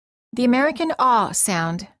The American aw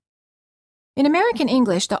sound. In American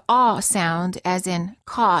English, the aw sound, as in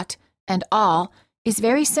caught and all, is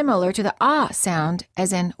very similar to the ah sound,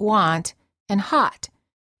 as in want and hot.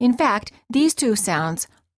 In fact, these two sounds,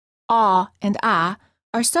 aw and ah,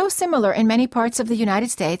 are so similar in many parts of the United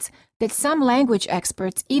States that some language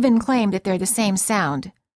experts even claim that they're the same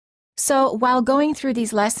sound. So, while going through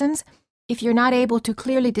these lessons, if you're not able to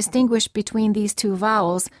clearly distinguish between these two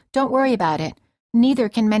vowels, don't worry about it. Neither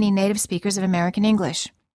can many native speakers of American English.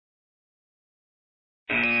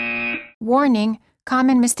 Warning: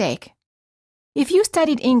 common mistake. If you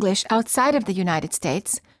studied English outside of the United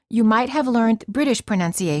States, you might have learned British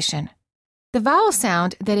pronunciation. The vowel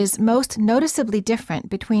sound that is most noticeably different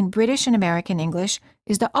between British and American English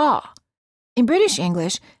is the ah. In British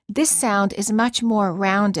English, this sound is much more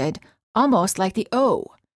rounded, almost like the o.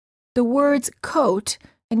 The words coat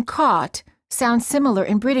and caught sound similar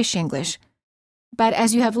in British English, but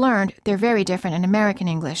as you have learned, they're very different in American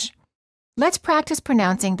English. Let's practice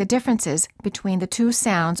pronouncing the differences between the two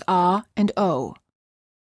sounds ah and o.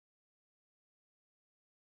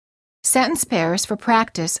 Sentence pairs for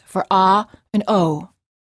practice for ah and o.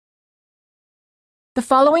 The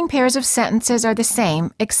following pairs of sentences are the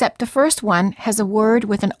same, except the first one has a word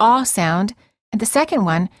with an ah sound and the second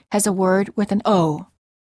one has a word with an o.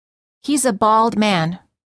 He's a bald man.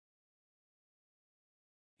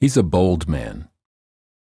 He's a bold man.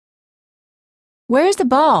 Where's the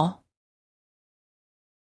ball?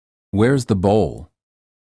 Where's the bowl?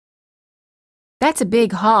 That's a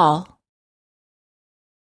big hall.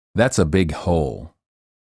 That's a big hole.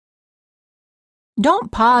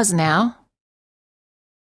 Don't pause now.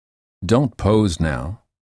 Don't pose now.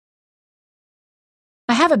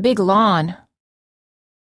 I have a big lawn.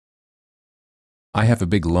 I have a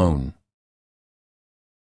big loan.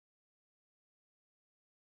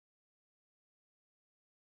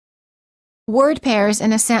 Word pairs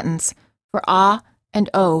in a sentence for ah and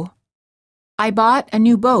o. I bought a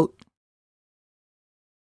new boat.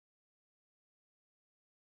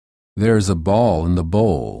 There's a ball in the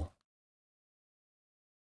bowl.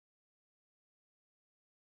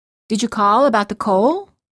 Did you call about the coal?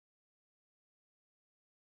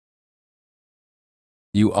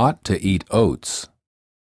 You ought to eat oats.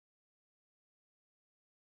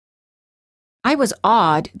 I was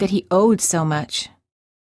awed that he owed so much.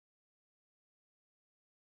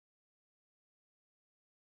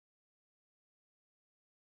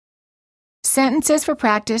 Sentences for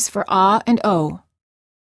practice for ah and o.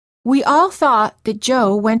 We all thought that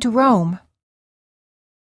Joe went to Rome.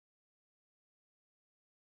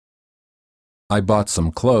 I bought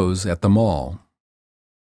some clothes at the mall.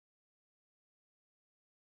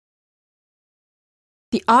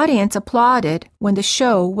 The audience applauded when the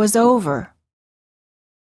show was over.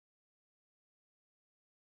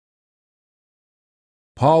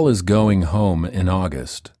 Paul is going home in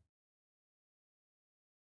August.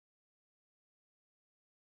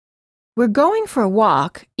 We're going for a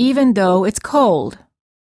walk even though it's cold.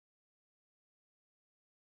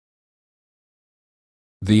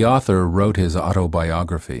 The author wrote his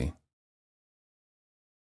autobiography.